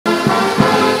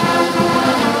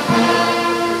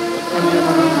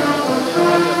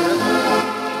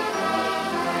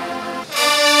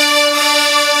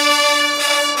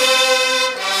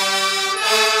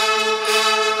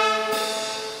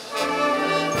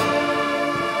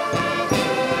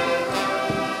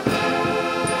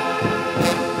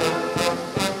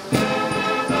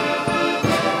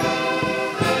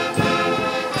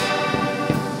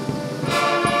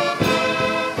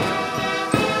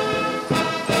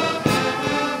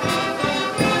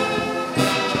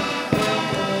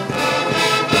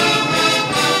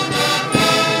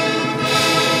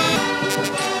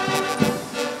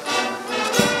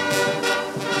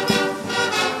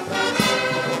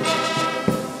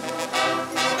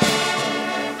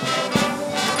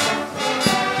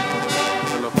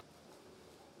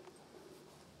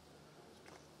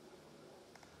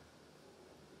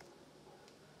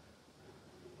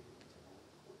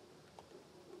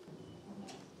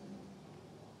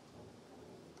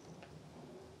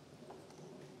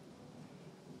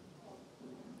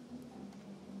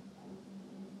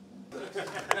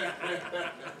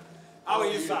How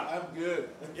are you, sir? I'm good.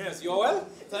 Yes, you're well?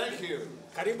 Thank you.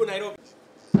 Karibu Nairobi.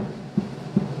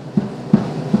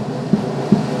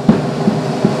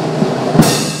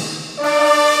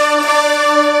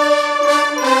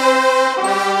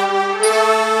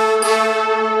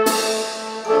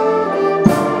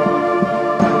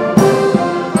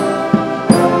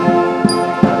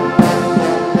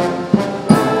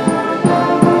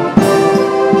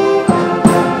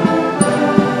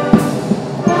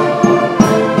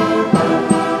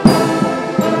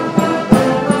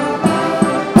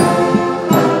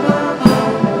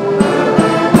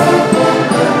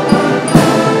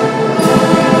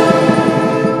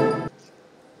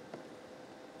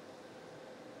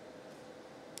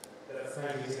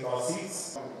 Take our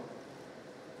seats.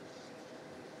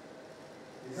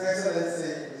 His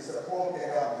Excellency Mr. Paul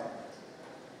Kagame,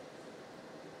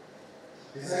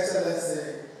 His Excellency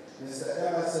Mr.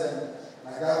 Emerson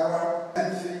Nagawa,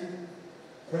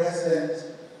 President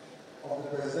of the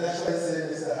Presidential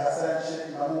Assembly, Mr. Hassan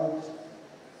Sheikh Mahmoud,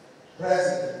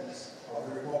 President of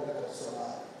the Republic of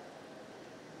Somalia.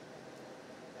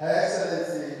 Her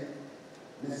Excellency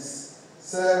Ms.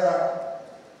 Sarah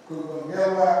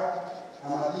Kugongelwa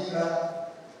Amadina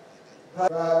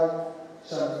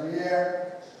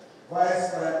Chandrier, Vice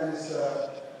Prime Minister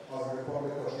of the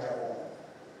Republic of Gabon,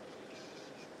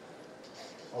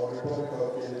 of the Republic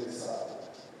of Guinea-Bissau.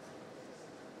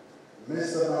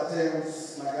 Mr.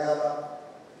 Mateus Magala,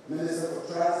 Minister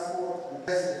for Transport and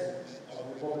President of the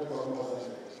Republic of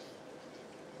Mozambique.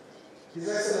 His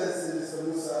Excellency Mr.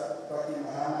 Musa Faki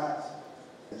Mahamat,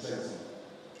 gentlemen.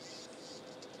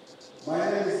 My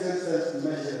name is Vincent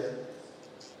Measure,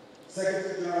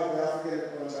 Secretary General of the African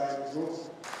Economic Group.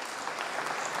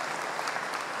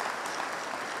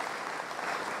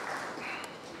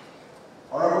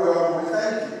 Honorable Governor, we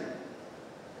thank you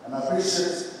and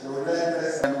appreciate your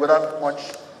relentless. And without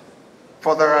much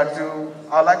further ado,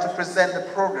 I'd like to present the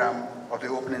program of the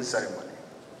opening ceremony.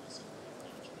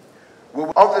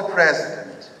 Of the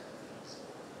President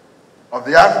of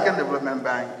the African Development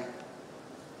Bank,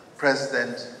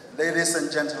 President, ladies and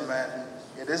gentlemen,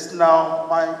 it is now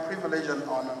my privilege and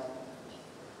honor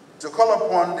to call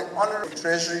upon the Honorable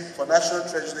Treasury for National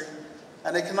Treasury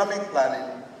and Economic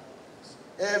Planning,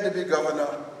 AFDB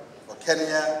Governor for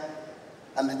Kenya,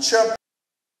 and the Chairman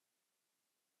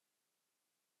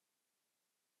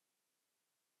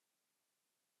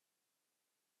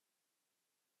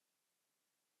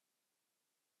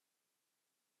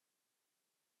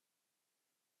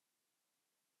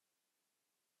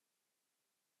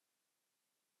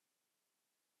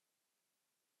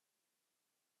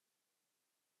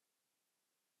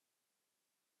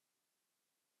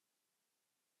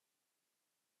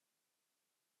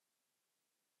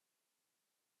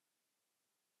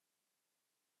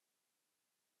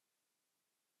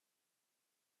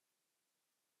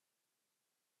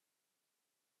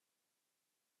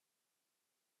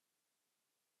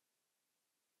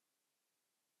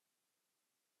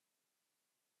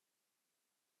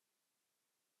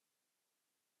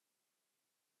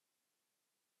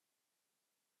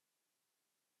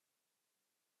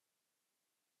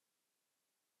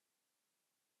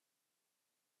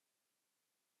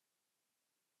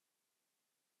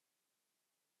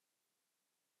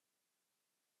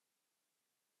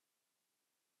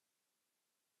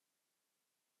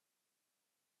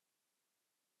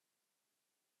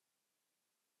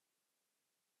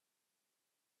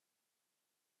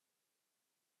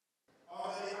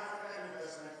of the African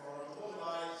Investment Forum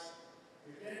mobilized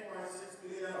 $15.6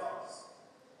 billion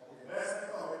of investment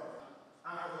commitment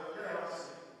and for the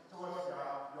generosity towards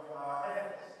our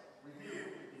efforts with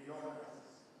you in your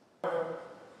business.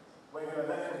 When you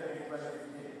elected me in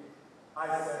 2015, I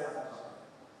said at the time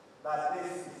that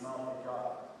this is not a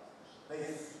job.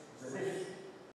 This is a mission.